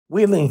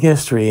Wheeling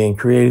History and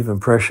Creative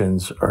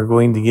Impressions are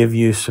going to give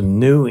you some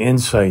new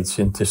insights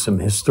into some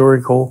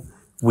historical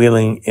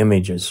Wheeling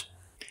images.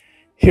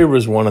 Here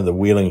was one of the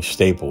Wheeling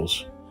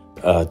staples,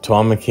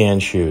 Thom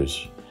McAn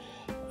shoes.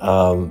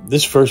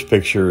 This first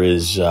picture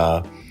is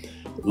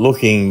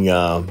looking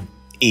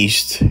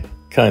east,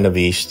 kind of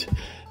east,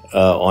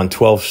 on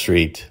 12th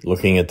Street,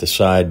 looking at the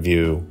side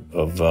view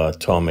of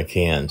Thom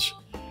McAn's.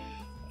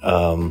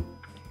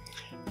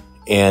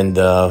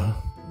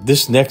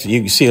 This next,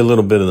 you can see a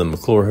little bit of the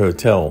McClure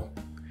Hotel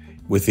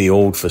with the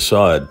old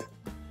facade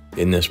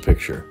in this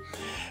picture.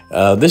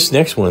 This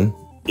next one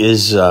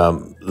is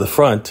the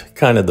front,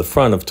 kind of the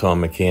front of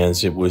Thom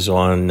McAn's. It was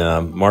on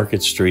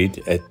Market Street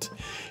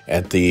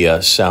at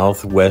the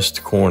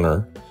southwest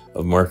corner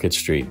of Market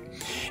Street.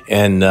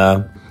 And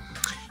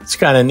it's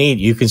kind of neat.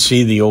 You can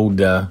see the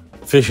old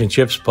fish and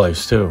chips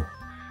place too.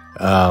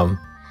 In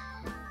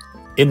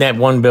that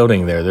one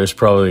building there's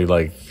probably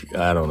like,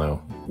 I don't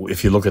know,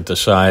 if you look at the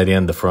side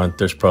and the front,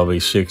 there's probably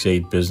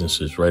 6-8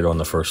 businesses right on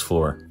the first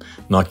floor,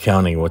 not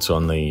counting what's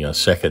on the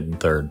second and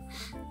third.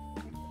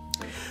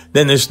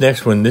 Then this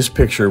next one, this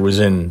picture was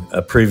in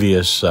a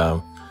previous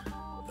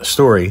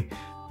story,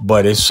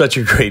 but it's such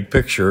a great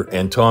picture,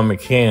 and Thom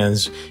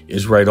McAn's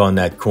is right on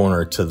that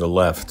corner to the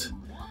left.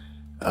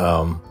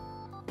 I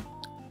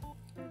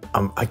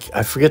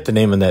forget the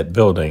name of that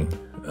building,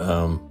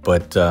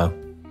 but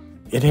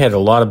it had a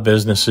lot of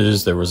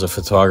businesses. There was a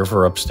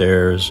photographer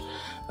upstairs.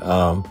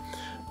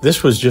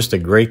 This was just a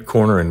great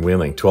corner in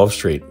Wheeling, 12th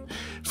Street.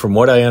 From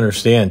what I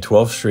understand,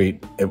 12th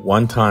Street at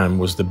one time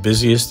was the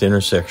busiest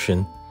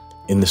intersection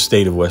in the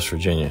state of West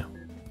Virginia.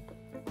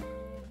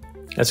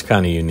 That's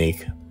kind of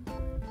unique.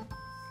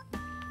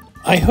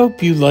 I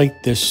hope you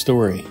liked this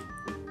story.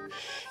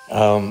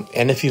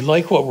 And if you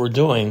like what we're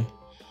doing,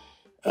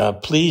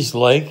 please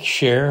like,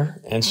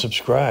 share, and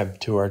subscribe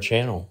to our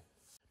channel.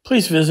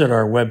 Please visit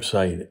our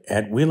website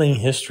at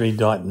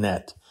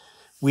wheelinghistory.net.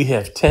 We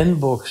have 10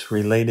 books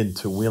related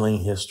to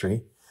Wheeling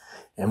history,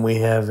 and we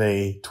have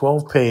a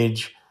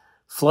 12-page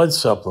flood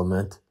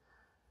supplement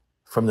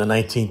from the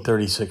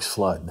 1936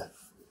 flood.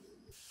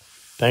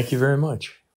 Thank you very much.